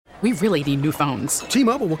We really need new phones.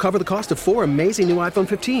 T-Mobile will cover the cost of 4 amazing new iPhone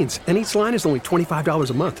 15s, and each line is only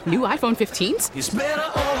 $25 a month. New iPhone 15s? It's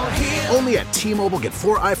better over here. Only at T-Mobile, get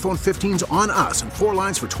 4 iPhone 15s on us and 4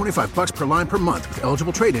 lines for $25 per line per month with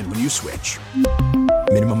eligible trade-in when you switch.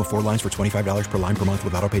 Minimum of 4 lines for $25 per line per month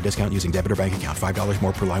with autopay discount using debit or bank account. $5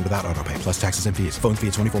 more per line without autopay, plus taxes and fees. Phone fee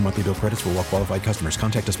at 24 monthly bill credits for well-qualified customers.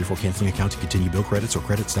 Contact us before canceling account to continue bill credits or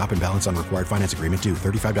credit stop and balance on required finance agreement due.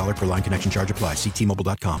 $35 per line connection charge applies. See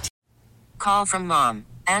T-Mobile.com. Call from mom.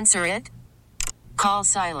 Answer it. Call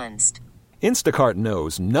silenced. Instacart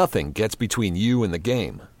knows nothing gets between you and the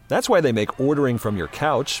game. That's why they make ordering from your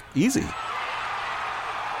couch easy.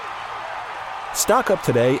 Stock up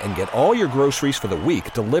today and get all your groceries for the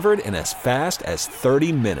week delivered in as fast as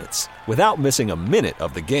 30 minutes without missing a minute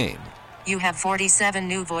of the game. You have 47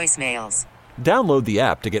 new voicemails. Download the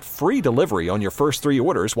app to get free delivery on your first 3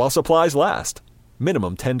 orders while supplies last.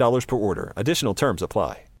 Minimum $10 per order. Additional terms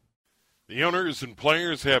apply. The owners and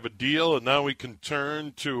players have a deal, and now we can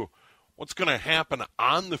turn to what's going to happen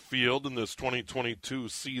on the field in this 2022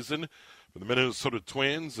 season for the Minnesota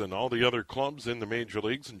Twins and all the other clubs in the major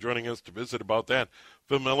leagues. And joining us to visit about that,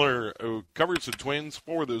 Phil Miller, who covers the Twins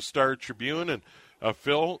for the Star Tribune. And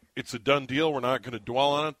Phil, it's a done deal. We're not going to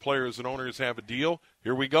dwell on it. Players and owners have a deal.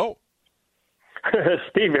 Here we go.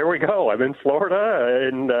 Steve, here we go. I'm in Florida,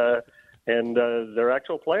 and they're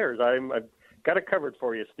actual players. I've got it covered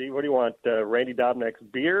for you, Steve. What do you want? Randy Dobnak's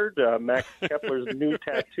beard, Max Kepler's new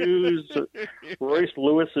tattoos, Royce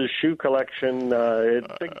Lewis's shoe collection. It's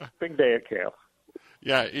big day at camp.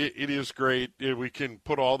 Yeah, it is great. We can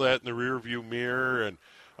put all that in the rearview mirror, and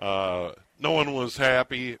no one was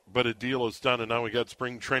happy, but a deal is done, and now we got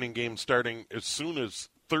spring training games starting as soon as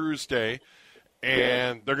Thursday,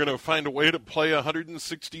 and they're going to find a way to play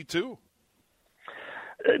 162.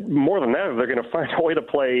 More than that, they're going to find a way to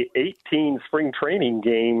play 18 spring training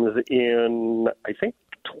games in, I think,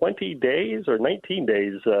 20 days or 19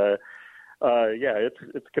 days. It's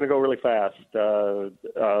going to go really fast. They're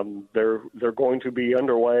going to be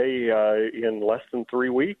underway in less than 3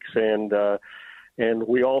 weeks, and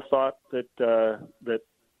we all thought that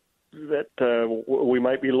we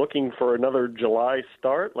might be looking for another July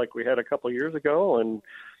start like we had a couple of years ago, and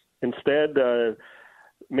instead.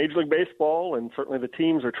 Major League Baseball and certainly the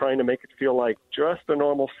teams are trying to make it feel like just a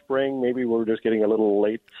normal spring. Maybe we're just getting a little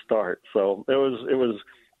late start. So it was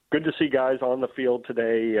good to see guys on the field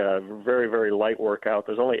today. Very, very light workout.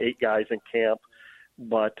 There's only 8 guys in camp,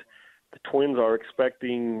 but the Twins are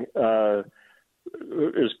expecting as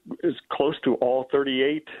close to all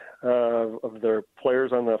 38 of their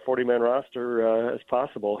players on the 40-man roster as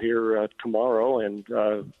possible here tomorrow, and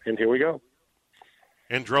here we go.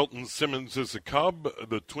 Andrelton Simmons is a Cub.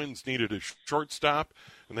 The Twins needed a shortstop,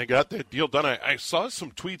 and they got that deal done. I saw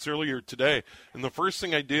some tweets earlier today, and the first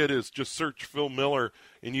thing I did is just search Phil Miller,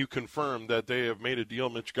 and you confirmed that they have made a deal.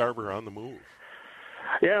 Mitch Garver on the move.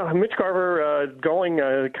 Yeah, Mitch Garver going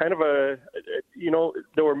kind of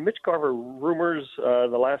there were Mitch Garver rumors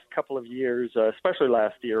the last couple of years, especially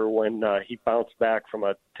last year when he bounced back from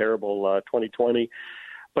a terrible 2020.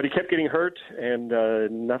 But he kept getting hurt,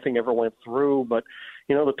 and nothing ever went through. But,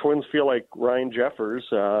 the Twins feel like Ryan Jeffers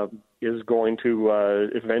is going to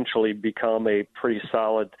eventually become a pretty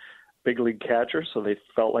solid big league catcher, so they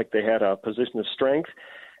felt like they had a position of strength.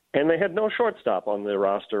 And they had no shortstop on their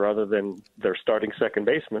roster other than their starting second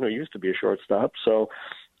baseman, who used to be a shortstop. So,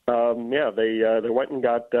 they went and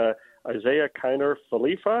got Isaiah Kiner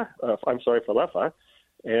Falefa,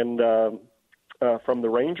 and from the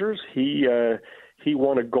Rangers. He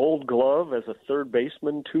won a Gold Glove as a third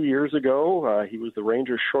baseman 2 years ago. He was the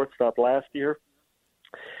Rangers shortstop last year,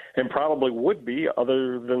 and probably would be,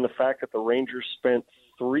 other than the fact that the Rangers spent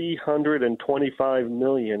 $325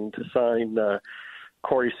 million to sign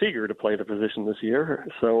Corey Seager to play the position this year.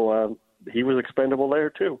 So he was expendable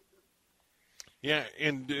there too. Yeah,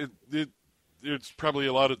 and it's probably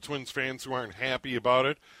a lot of Twins fans who aren't happy about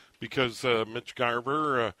it because Mitch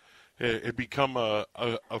Garver had become a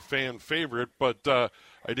fan favorite. But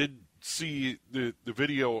I did see the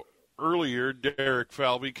video earlier. Derek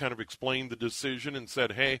Falvey kind of explained the decision and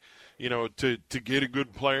said, hey, to get a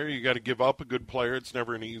good player, you got to give up a good player. It's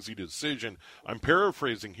never an easy decision. I'm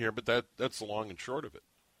paraphrasing here, but that's the long and short of it.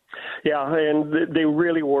 Yeah, and they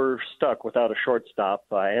really were stuck without a shortstop.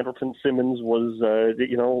 Andrelton Simmons was,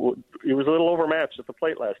 he was a little overmatched at the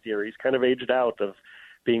plate last year. He's kind of aged out of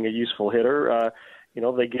being a useful hitter.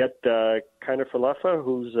 They get Kiner Falefa,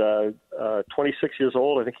 who's 26 years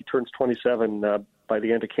old. I think he turns 27 by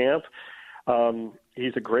the end of camp.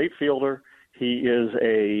 He's a great fielder. He is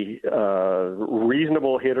a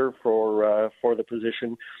reasonable hitter for the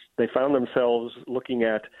position. They found themselves looking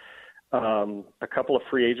at a couple of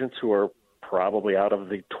free agents who are probably out of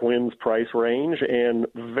the Twins' price range, and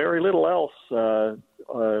very little else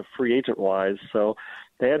free agent-wise. So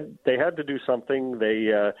they had to do something.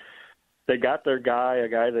 They got their guy, a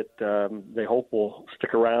guy that they hope will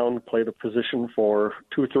stick around, play the position for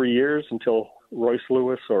 2 or 3 years until Royce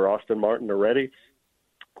Lewis or Austin Martin are ready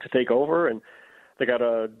to take over. And they got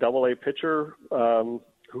a Double-A pitcher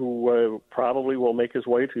who probably will make his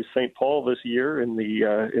way to St. Paul this year in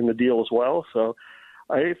the deal as well. So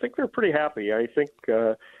I think they're pretty happy. I think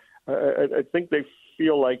they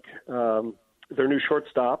feel like their new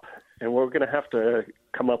shortstop, and we're going to have to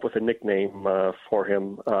come up with a nickname for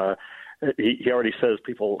him. He already says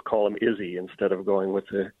people call him Izzy instead of going with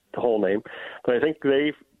the whole name. But I think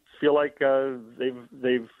they feel like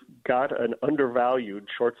they've got an undervalued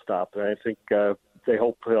shortstop, and I think they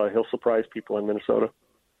hope he'll surprise people in Minnesota.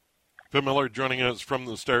 Phil Miller joining us from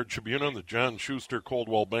the Star Tribune on the John Schuster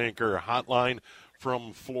Coldwell Banker Hotline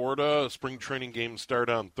from Florida. Spring training games start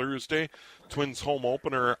on Thursday. Twins home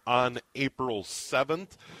opener on April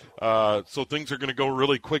 7th. So things are going to go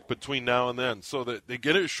really quick between now and then. So that they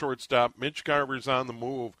get a shortstop. Mitch Garver's on the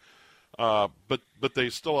move, but they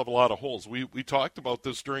still have a lot of holes. We talked about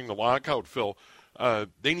this during the lockout, Phil.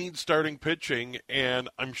 They need starting pitching, and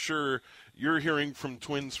I'm sure you're hearing from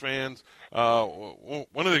Twins fans, when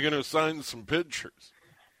are they going to sign some pitchers?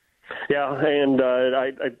 Yeah, and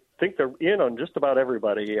I think they're in on just about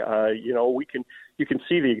everybody. You can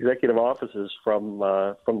see the executive offices from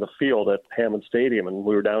the field at Hammond Stadium, and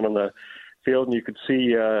we were down on the field, and you could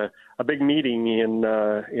see a big meeting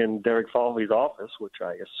in Derek Falvey's office, which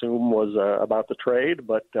I assume was about the trade.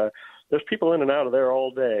 But there's people in and out of there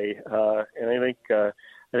all day, and I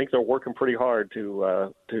think they're working pretty hard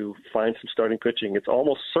to find some starting pitching. It's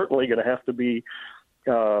almost certainly going to have to be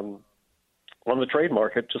on the trade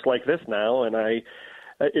market, just like this now. And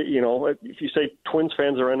if you say Twins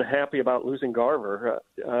fans are unhappy about losing Garver,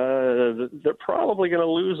 they're probably going to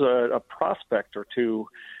lose a prospect or two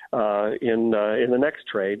in the next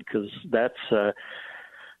trade, because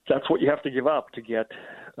that's what you have to give up to get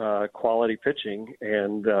quality pitching.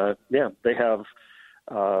 And they have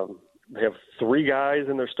 3 guys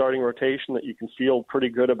in their starting rotation that you can feel pretty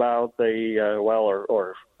good about.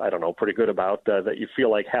 Pretty good about that you feel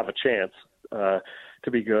like have a chance to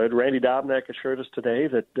be good. Randy Dobnak assured us today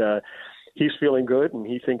that he's feeling good and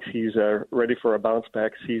he thinks he's ready for a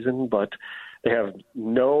bounce-back season, but they have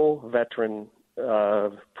no veteran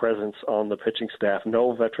presence on the pitching staff,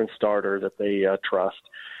 no veteran starter that they trust.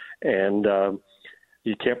 And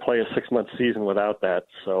you can't play a 6-month season without that.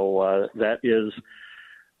 So that is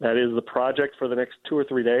the project for the next 2 or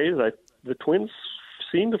 3 days. The Twins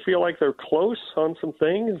seem to feel like they're close on some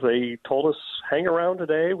things. They told us, hang around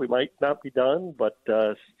today. We might not be done, but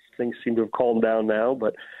things seem to have calmed down now.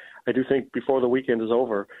 But I do think before the weekend is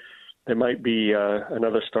over, there might be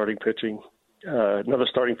another starting pitcher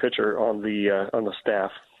on the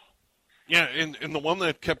staff. Yeah, and the one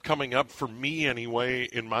that kept coming up for me anyway,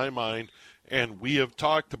 in my mind, and we have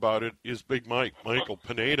talked about it, is Big Mike, Michael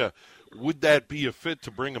Pineda. Would that be a fit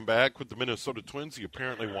to bring him back with the Minnesota Twins? He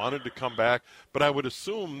apparently wanted to come back, but I would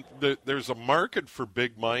assume that there's a market for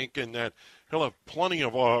Big Mike and that he'll have plenty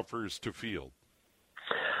of offers to field.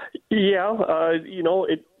 Yeah, in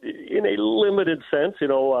a limited sense,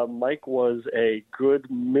 Mike was a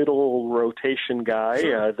good middle rotation guy.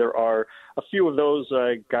 Sure. There are a few of those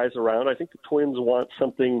guys around. I think the Twins want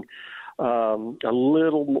something a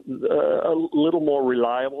little more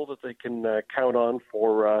reliable that they can count on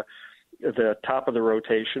for the top of the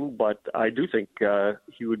rotation, but I do think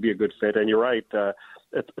he would be a good fit. And you're right,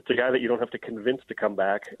 it's a guy that you don't have to convince to come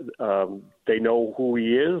back. They know who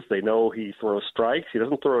he is. They know he throws strikes. He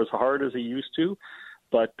doesn't throw as hard as he used to,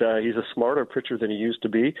 but he's a smarter pitcher than he used to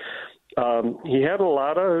be. He had a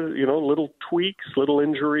lot of, little tweaks, little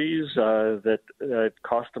injuries that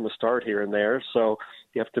cost him a start here and there. So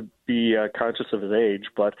you have to be conscious of his age.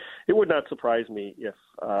 But it would not surprise me if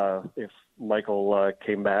Michael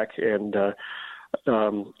came back. And,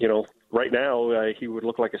 right now he would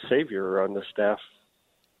look like a savior on the staff.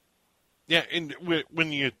 Yeah, and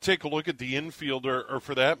when you take a look at the infield, or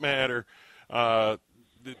for that matter,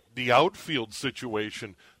 the outfield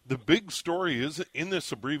situation, the big story is in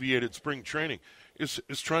this abbreviated spring training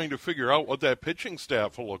is trying to figure out what that pitching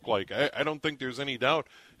staff will look like. I don't think there's any doubt.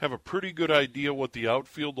 Have a pretty good idea what the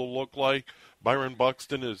outfield will look like. Byron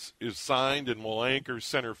Buxton is signed and will anchor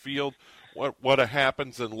center field. what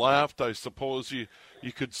happens in left, I suppose you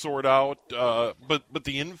could sort out. But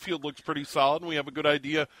the infield looks pretty solid, and we have a good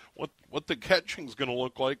idea what the catching's going to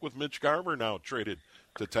look like with Mitch Garver now traded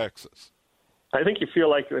to Texas. I think you feel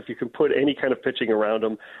like if you can put any kind of pitching around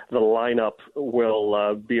him, the lineup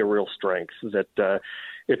will be a real strength. That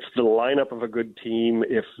it's the lineup of a good team.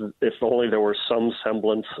 If only there were some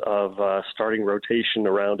semblance of starting rotation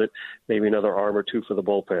around it, maybe another arm or two for the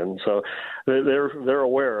bullpen. So they're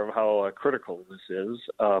aware of how critical this is.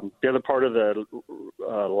 The other part of the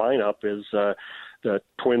lineup is the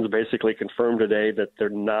Twins basically confirmed today that they're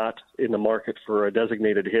not in the market for a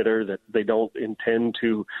designated hitter, that they don't intend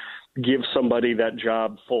to give somebody that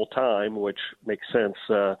job full time, which makes sense.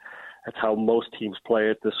 That's how most teams play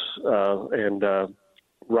it. And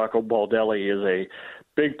Rocco Baldelli is a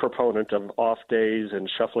big proponent of off days and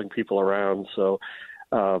shuffling people around. So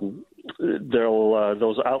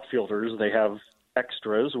those outfielders, they have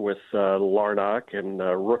extras with Larnach and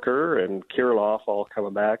Rooker and Kirilloff all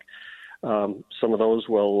coming back. Some of those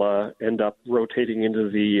will end up rotating into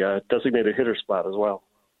the designated hitter spot as well.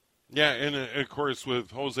 Yeah, and of course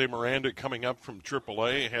with Jose Miranda coming up from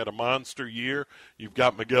AAA, had a monster year. You've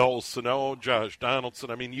got Miguel Sano, Josh Donaldson.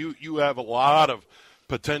 I mean, you have a lot of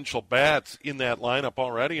potential bats in that lineup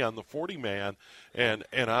already on the 40-man and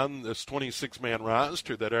on this 26-man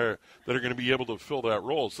roster that are going to be able to fill that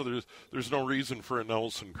role. So there's no reason for a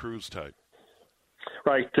Nelson Cruz type.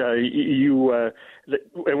 Right. And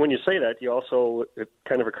when you say that, it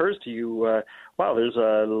kind of occurs to you, wow, there's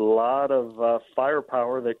a lot of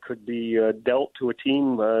firepower that could be dealt to a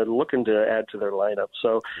team looking to add to their lineup.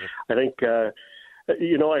 So I think, I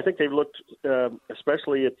think they've looked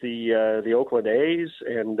especially at the Oakland A's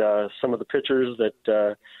and some of the pitchers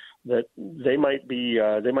that they might be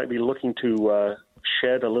looking to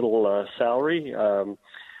shed a little salary.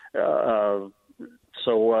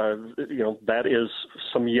 So that is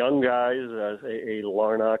some young guys, a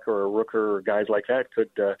Larnach or a Rooker or guys like that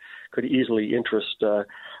could easily interest a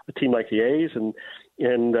team like the A's, and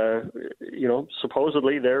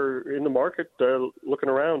supposedly they're in the market looking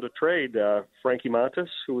around to trade Frankie Montas,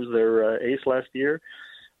 who was their ace last year,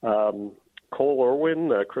 Cole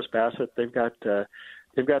Irwin, Chris Bassett. They've got a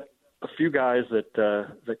few guys that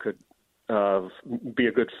could be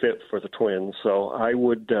a good fit for the Twins. So I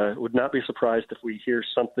would not be surprised if we hear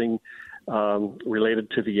something related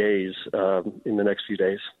to the A's in the next few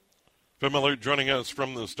days. Phil Miller joining us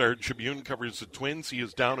from the Star Tribune, covers the Twins. He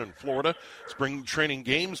is down in Florida. Spring training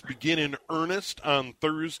games begin in earnest on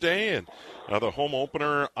Thursday, and the home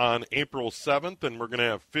opener on April 7th, and we're going to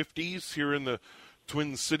have 50s here in the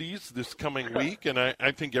Twin Cities this coming week, and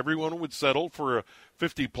I think everyone would settle for a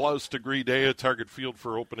 50-plus degree day at Target Field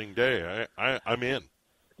for opening day. I'm in.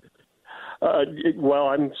 Well,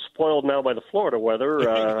 I'm spoiled now by the Florida weather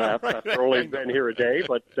after only been here a day,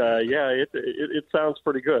 but it sounds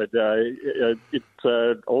pretty good. It's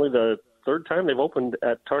only the third time they've opened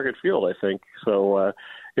at Target Field, I think. So,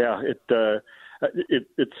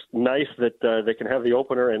 it's nice that they can have the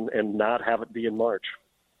opener and not have it be in March.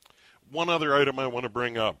 One other item I want to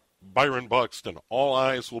bring up, Byron Buxton. All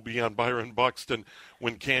eyes will be on Byron Buxton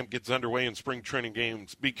when camp gets underway in spring training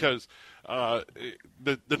games because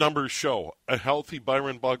the numbers show a healthy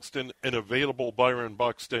Byron Buxton, an available Byron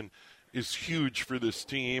Buxton is huge for this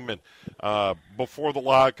team. And before the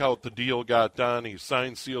lockout, the deal got done. He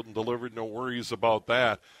signed, sealed, and delivered. No worries about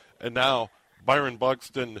that. And now Byron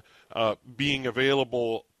Buxton being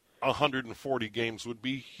available 140 games would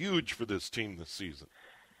be huge for this team this season.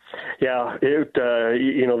 Yeah, if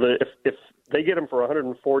they get him for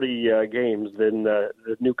 140 games, then the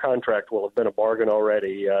new contract will have been a bargain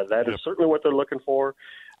already. That is certainly what they're looking for.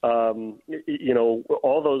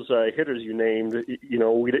 All those hitters you named,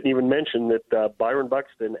 we didn't even mention that Byron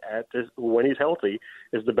Buxton, when he's healthy,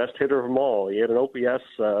 is the best hitter of them all. He had an OPS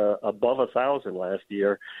above 1,000 last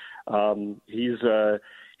year. He's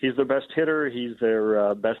their best hitter. He's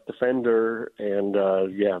their best defender, and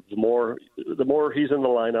the more he's in the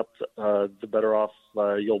lineup, the better off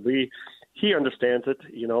you'll be. He understands it.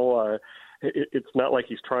 It's not like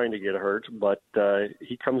he's trying to get hurt, but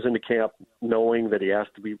he comes into camp knowing that he has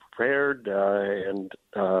to be prepared and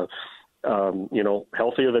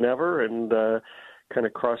healthier than ever, and kind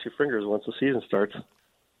of cross your fingers once the season starts.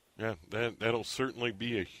 Yeah, that'll certainly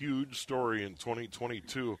be a huge story in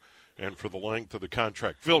 2022. And for the length of the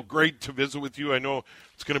contract. Phil, great to visit with you. I know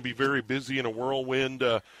it's going to be very busy in a whirlwind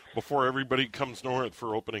before everybody comes north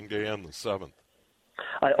for opening day on the 7th.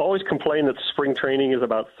 I always complain that spring training is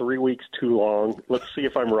about 3 weeks too long. Let's see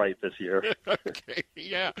if I'm right this year. Okay,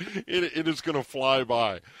 yeah, it is going to fly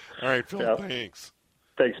by. All right, Phil, Thanks.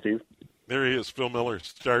 Thanks, Steve. There he is, Phil Miller,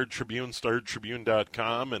 Star Tribune,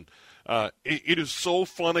 StarTribune.com, and it is so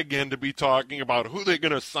fun again to be talking about who they're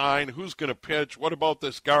going to sign, who's going to pitch, what about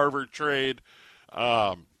this Garver trade.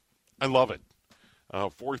 I love it.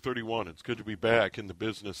 4:31, it's good to be back in the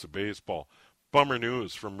business of baseball. Bummer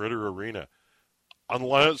news from Ritter Arena.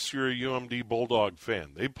 Unless you're a UMD Bulldog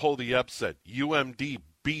fan, they pull the upset. UMD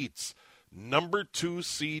beats number 2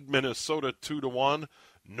 seed Minnesota 2-1.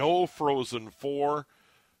 No Frozen 4.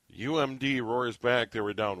 UMD roars back. They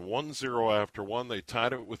were down 1-0 after 1. They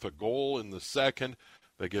tied it with a goal in the second.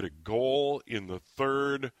 They get a goal in the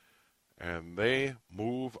third, and they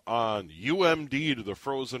move on. UMD to the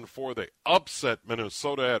Frozen 4. They upset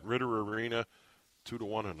Minnesota at Ritter Arena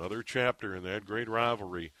 2-1. Another chapter in that great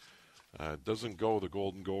rivalry. Doesn't go the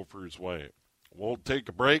Golden Gophers' way. We'll take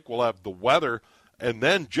a break. We'll have the weather, and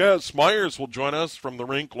then Jess Myers will join us from the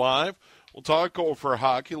rink live. We'll talk over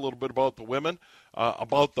hockey, a little bit about the women,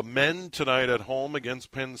 about the men tonight at home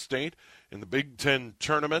against Penn State in the Big Ten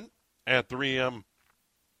tournament at 3M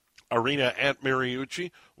Arena at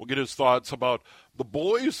Mariucci. We'll get his thoughts about the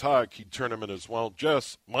boys hockey tournament as well.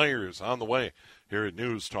 Jess Myers on the way here at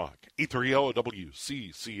News Talk 830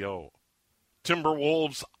 WCCO.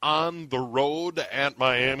 Timberwolves on the road at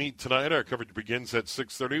Miami tonight. Our coverage begins at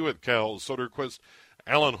 6:30 with Cal Soderquist,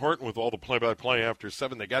 Alan Horton with all the play-by-play after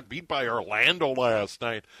 7. They got beat by Orlando last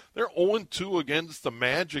night. They're 0-2 against the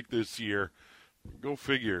Magic this year. Go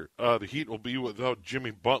figure. The Heat will be without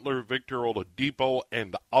Jimmy Butler, Victor Oladipo,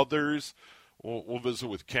 and others. We'll visit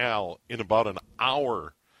with Cal in about an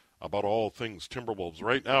hour about all things Timberwolves.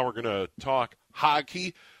 Right now we're going to talk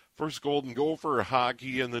hockey. First Golden Gopher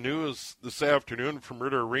hockey in the news this afternoon from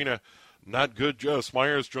Ritter Arena. Not good. Jess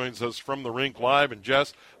Myers joins us from the rink live. And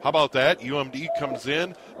Jess, how about that? UMD comes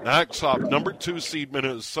in, knocks off number 2 seed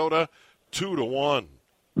Minnesota 2-1.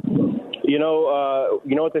 You know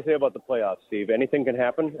what they say about the playoffs, Steve. Anything can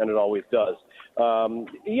happen, and it always does. And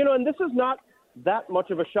this is not that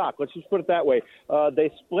much of a shock. Let's just put it that way.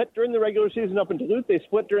 They split during the regular season up in Duluth. They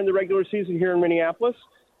split during the regular season here in Minneapolis.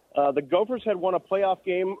 The Gophers had won a playoff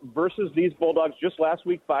game versus these Bulldogs just last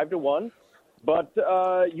week, 5-1. But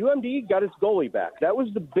UMD got its goalie back. That was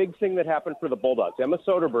the big thing that happened for the Bulldogs. Emma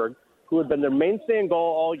Soderberg, who had been their mainstay in goal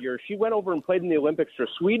all year, she went over and played in the Olympics for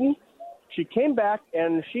Sweden. She came back,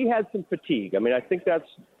 and she had some fatigue. I mean, I think that's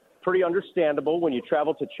pretty understandable when you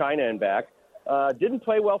travel to China and back. Didn't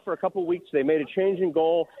play well for a couple weeks. They made a change in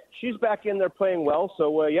goal. She's back in there playing well.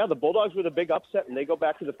 So, the Bulldogs were the big upset, and they go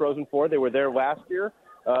back to the Frozen Four. They were there last year.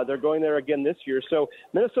 They're going there again this year. So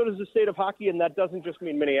Minnesota's the state of hockey, and that doesn't just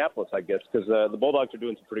mean Minneapolis, I guess, because the Bulldogs are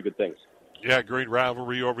doing some pretty good things. Yeah, great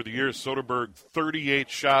rivalry over the years. Soderberg, 38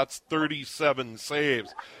 shots, 37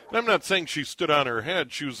 saves. And I'm not saying she stood on her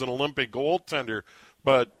head. She was an Olympic goaltender,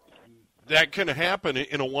 but that can happen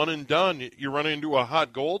in a one-and-done. You run into a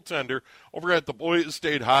hot goaltender over at the Boys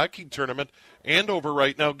State Hockey Tournament. Andover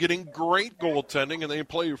right now getting great goaltending, and they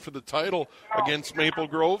play for the title against Maple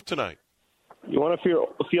Grove tonight. You want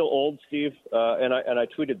to feel old, Steve? And I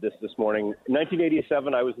tweeted this morning. In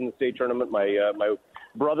 1987, I was in the state tournament. My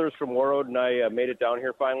brothers from Warroad and I made it down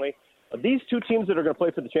here finally. These two teams that are going to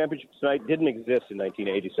play for the championship tonight didn't exist in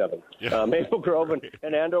 1987. Yeah. Maple Grove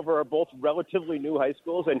and Andover are both relatively new high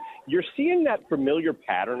schools, and you're seeing that familiar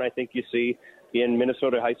pattern I think you see in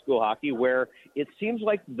Minnesota high school hockey where it seems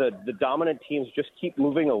like the dominant teams just keep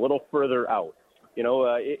moving a little further out. You know,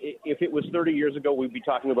 if it was 30 years ago, we'd be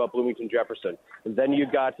talking about Bloomington Jefferson. And then you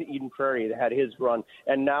got to Eden Prairie that had his run.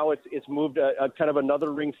 And now it's moved a kind of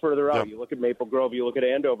another ring further out. Yep. You look at Maple Grove, you look at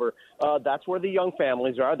Andover. That's where the young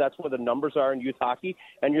families are. That's where the numbers are in youth hockey.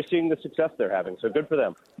 And you're seeing the success they're having. So good for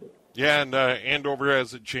them. Yeah, and Andover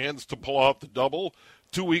has a chance to pull off the double.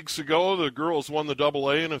 2 weeks ago, the girls won the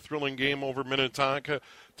AA in a thrilling game over Minnetonka.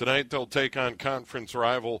 Tonight, they'll take on conference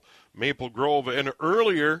rival Maple Grove. And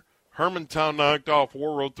earlier, Hermantown knocked off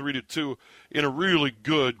Warroad 3-2 in a really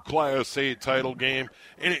good Class A title game.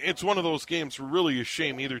 And it's one of those games where really a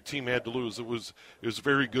shame either team had to lose. It was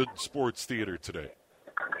very good sports theater today.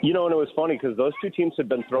 You know, and it was funny because those two teams had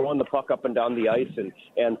been throwing the puck up and down the ice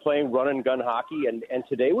and playing run-and-gun hockey, and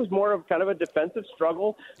today was more of kind of a defensive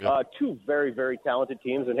struggle. Yep. Two very, very talented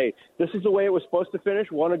teams, and, hey, this is the way it was supposed to finish,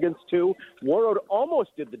 1-2. Warroad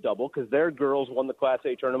almost did the double because their girls won the Class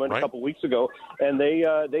A tournament a couple weeks ago, and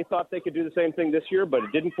they thought they could do the same thing this year, but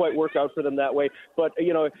it didn't quite work out for them that way. But,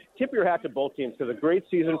 you know, tip your hat to both teams because a great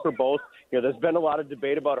season for both. You know, there's been a lot of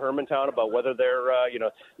debate about Hermantown about whether they're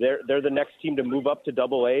the next team to move up to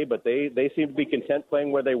AA, but they seem to be content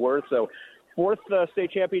playing where they were. So fourth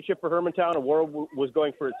state championship for Hermantown. Aurora was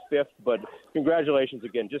going for its fifth, but congratulations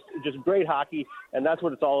again. Just great hockey, and that's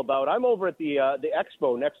what it's all about. I'm over at the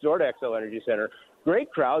Expo next door to Xcel Energy Center.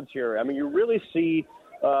 Great crowds here. I mean, you really see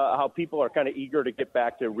how people are kind of eager to get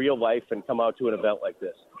back to real life and come out to an event like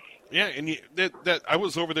this. Yeah, and that I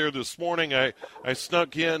was over there this morning. I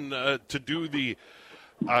snuck in to do the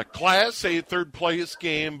Class A third place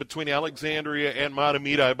game between Alexandria and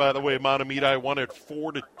Mahtomedi. By the way, Mahtomedi won it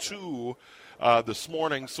 4-2 this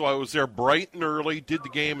morning, so I was there bright and early, did the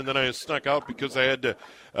game, and then I snuck out because I had to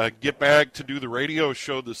get back to do the radio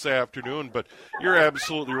show this afternoon. But you're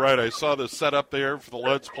absolutely right. I saw the setup there for the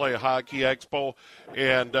Let's Play Hockey Expo,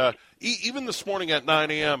 and even this morning at 9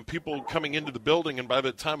 a.m., people coming into the building, and by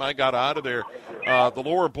the time I got out of there, the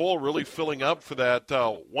lower bowl really filling up for that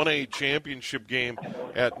 1A championship game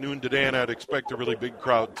at noon today, and I'd expect a really big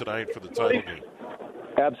crowd tonight for the title game.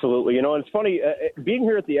 Absolutely. You know, it's funny, being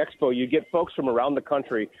here at the Expo, you get folks from around the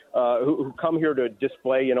country who come here to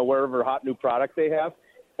display, you know, wherever hot new product they have.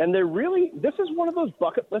 And they're really, this is one of those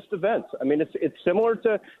bucket list events. I mean, it's similar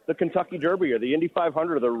to the Kentucky Derby or the Indy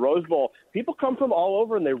 500 or the Rose Bowl. People come from all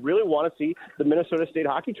over and they really want to see the Minnesota State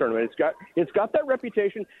Hockey Tournament. It's got that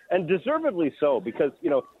reputation, and deservedly so, because, you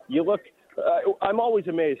know, you look, I'm always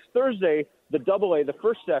amazed. Thursday, the AA, the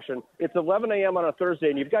first session, it's 11 a.m. on a Thursday,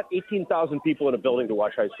 and you've got 18,000 people in a building to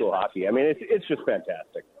watch high school hockey. I mean, it's just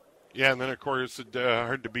fantastic. Yeah, and then, of course, it's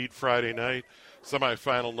hard to beat Friday night,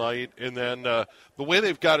 semifinal night. And then the way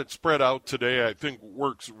they've got it spread out today, I think,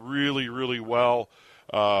 works really, really well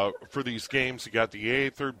for these games. You got the A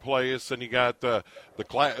third place, and you got the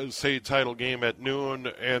Class A title game at noon,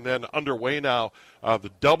 and then underway now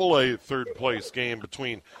the AA third place game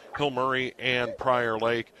between Hill Murray and Prior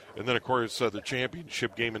Lake, and then, of course, the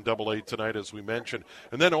championship game in AA tonight, as we mentioned.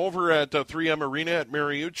 And then over at 3M Arena at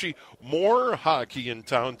Mariucci, more hockey in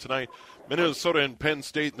town tonight. Minnesota and Penn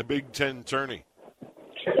State in the Big Ten tourney.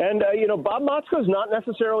 And, you know, Bob Motzko's not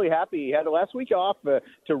necessarily happy. He had last week off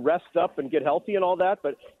to rest up and get healthy and all that,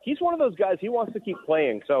 but he's one of those guys, he wants to keep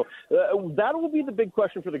playing. So that will be the big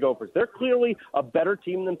question for the Gophers. They're clearly a better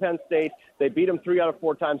team than Penn State. They beat them 3 out of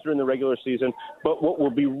 4 times during the regular season. But what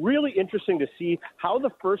will be really interesting to see how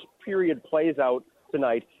the first period plays out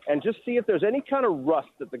tonight, and just see if there's any kind of rust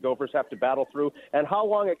that the Gophers have to battle through and how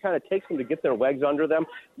long it kind of takes them to get their legs under them.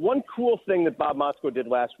 One cool thing that Bob Motzko did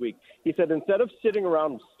last week, he said instead of sitting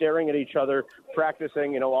around staring at each other,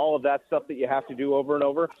 practicing, you know, all of that stuff that you have to do over and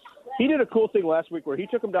over, he did a cool thing last week where he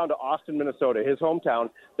took them down to Austin, Minnesota, his hometown.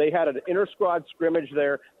 They had an inter-squad scrimmage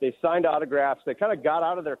there. They signed autographs. They kind of got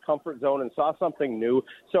out of their comfort zone and saw something new.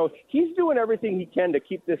 So he's doing everything he can to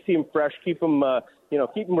keep this team fresh, keep them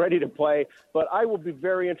keep them ready to play. But I will be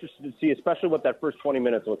very interested to see, especially what that first 20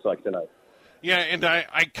 minutes looks like tonight. Yeah, and I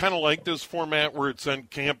kind of like this format where it's on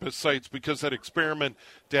campus sites, because that experiment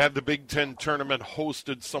to have the Big Ten tournament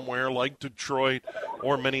hosted somewhere like Detroit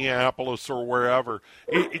or Minneapolis or wherever,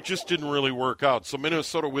 it just didn't really work out. So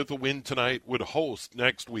Minnesota, with a win tonight, would host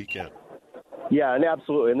next weekend. Yeah, and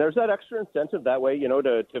absolutely. And there's that extra incentive that way, you know,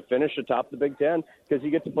 to finish atop the Big Ten, because you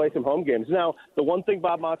get to play some home games. Now, the one thing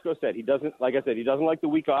Bob Motzko said, he doesn't like the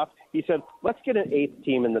week off. He said, let's get an 8th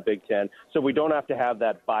team in the Big Ten so we don't have to have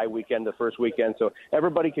that bye weekend, the first weekend, so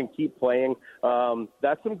everybody can keep playing.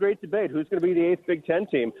 That's some great debate. Who's going to be the 8th Big Ten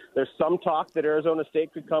team? There's some talk that Arizona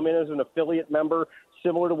State could come in as an affiliate member,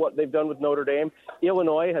 similar to what they've done with Notre Dame.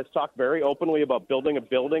 Illinois has talked very openly about building a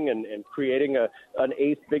building and creating an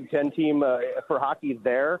 8th Big Ten team for hockey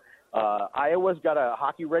there. Iowa's got a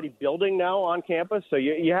hockey-ready building now on campus, so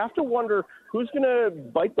you have to wonder who's going to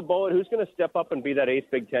bite the bullet, who's going to step up and be that 8th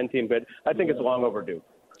Big Ten team, but I think it's long overdue.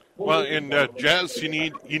 Well, and Jazz, you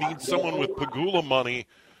need someone with Pagula money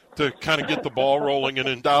to kind of get the ball rolling and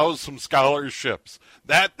endow some scholarships.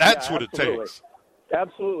 That's what it takes.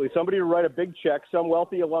 Absolutely. Somebody to write a big check, some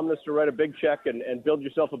wealthy alumnus to write a big check and build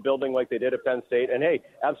yourself a building like they did at Penn State. And, hey,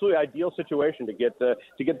 absolutely ideal situation to get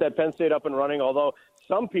that Penn State up and running, although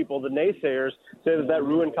some people, the naysayers, say that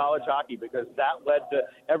ruined college hockey, because that led to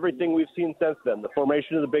everything we've seen since then, the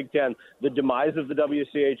formation of the Big Ten, the demise of the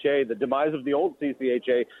WCHA, the demise of the old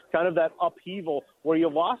CCHA, kind of that upheaval where you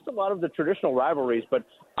lost a lot of the traditional rivalries. But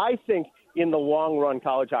I think in the long run,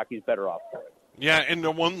 college hockey is better off for it. Yeah, and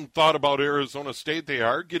the one thought about Arizona State, they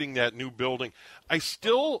are getting that new building. I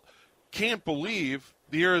still can't believe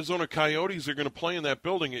the Arizona Coyotes are going to play in that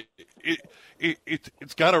building.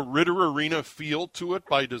 It's got a Ritter Arena feel to it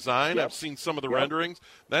by design. Yep. I've seen some of the renderings.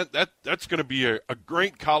 That's going to be a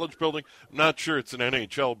great college building. I'm not sure it's an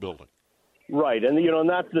NHL building. Right, and and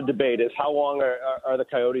that's the debate: is how long are the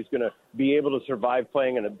Coyotes going to be able to survive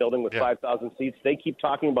playing in a building with 5,000 seats? They keep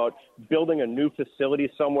talking about building a new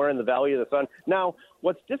facility somewhere in the Valley of the Sun. Now,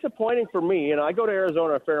 what's disappointing for me, and I go to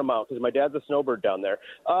Arizona a fair amount because my dad's a snowbird down there.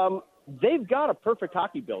 They've got a perfect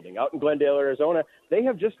hockey building out in Glendale, Arizona. They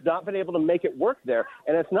have just not been able to make it work there,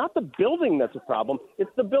 and it's not the building that's a problem;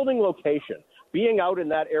 it's the building location. Being out in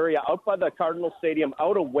that area, out by the Cardinal Stadium,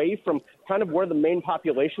 out away from kind of where the main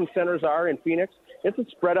population centers are in Phoenix, it's a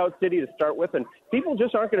spread out city to start with, and people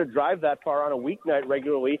just aren't going to drive that far on a weeknight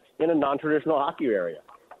regularly in a non-traditional hockey area.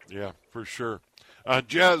 Yeah, for sure.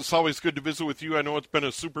 Jazz, it's always good to visit with you. I know it's been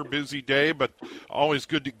a super busy day, but always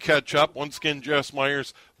good to catch up. Once again, Jess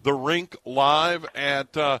Myers, The Rink live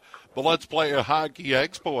at the Let's Play a Hockey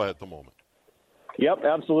Expo at the moment. Yep,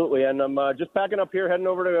 absolutely. And I'm just packing up here, heading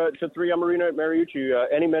over to 3M Arena at Mariucci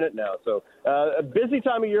any minute now. So a busy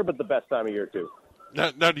time of year, but the best time of year, too.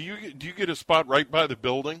 Now do you get a spot right by the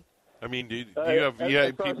building? I mean, do you have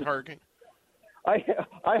VIP parking?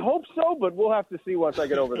 I hope so, but we'll have to see once I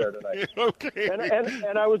get over there tonight. Okay.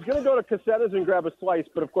 And I was going to go to Casetta's and grab a slice,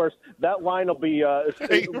 but, of course, that line will be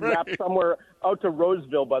wrapped somewhere out to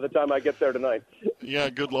Roseville by the time I get there tonight. Yeah,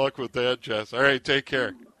 good luck with that, Jess. All right, take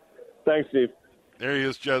care. Thanks, Steve. There he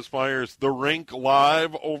is, Jess Myers. The Rink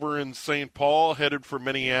live over in St. Paul, headed for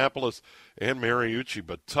Minneapolis and Mariucci.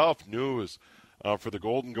 But tough news for the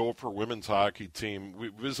Golden Gopher women's hockey team. We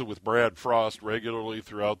visit with Brad Frost regularly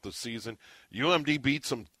throughout the season. UMD beats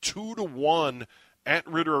them 2-1 at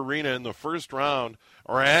Ritter Arena in the first round,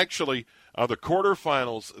 or actually the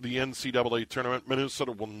quarterfinals of the NCAA tournament.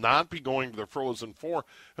 Minnesota will not be going to the Frozen Four.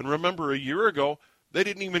 And remember, a year ago, they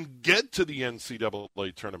didn't even get to the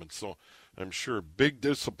NCAA tournament. So I'm sure big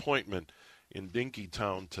disappointment in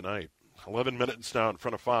Dinkytown tonight. 11 minutes now in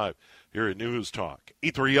front of 5 here at News Talk.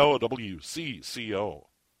 830 WCCO.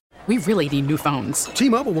 We really need new phones.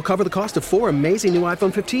 T-Mobile will cover the cost of 4 amazing new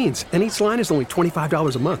iPhone 15s, and each line is only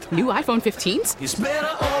 $25 a month. New iPhone 15s? It's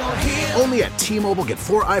better over here. Only at T-Mobile, get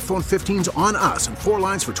 4 iPhone 15s on us and 4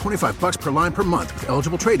 lines for $25 per line per month with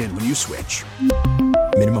eligible trade-in when you switch.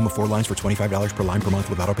 Minimum of 4 lines for $25 per line per month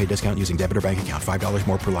with autopay discount using debit or bank account. $5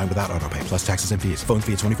 more per line without autopay, plus taxes and fees. Phone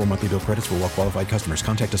fee at 24 monthly bill credits for well-qualified customers.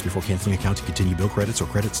 Contact us before canceling account to continue bill credits or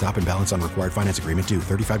credit stop and balance on required finance agreement due.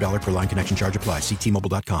 $35 per line connection charge applies. See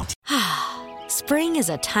T-Mobile.com. Spring is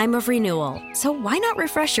a time of renewal, so why not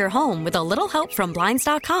refresh your home with a little help from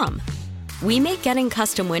Blinds.com? We make getting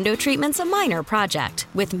custom window treatments a minor project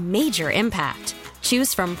with major impact.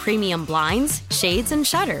 Choose from premium blinds, shades, and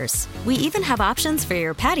shutters. We even have options for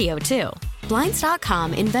your patio, too.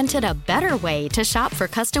 Blinds.com invented a better way to shop for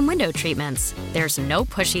custom window treatments. There's no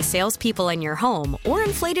pushy salespeople in your home or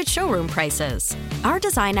inflated showroom prices. Our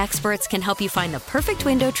design experts can help you find the perfect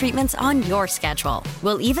window treatments on your schedule.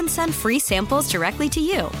 We'll even send free samples directly to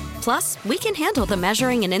you. Plus, we can handle the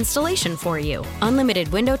measuring and installation for you. Unlimited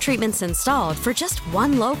window treatments installed for just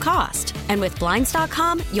one low cost. And with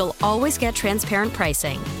Blinds.com, you'll always get transparent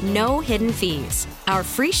pricing. No hidden fees. Our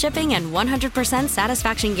free shipping and 100%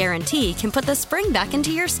 satisfaction guarantee can put the spring back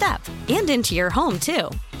into your step and into your home,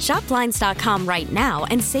 too. Shop Blinds.com right now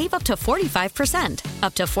and save up to 45%.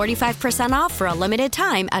 Up to 45% off for a limited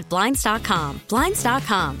time at Blinds.com.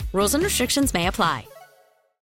 Blinds.com. Rules and restrictions may apply.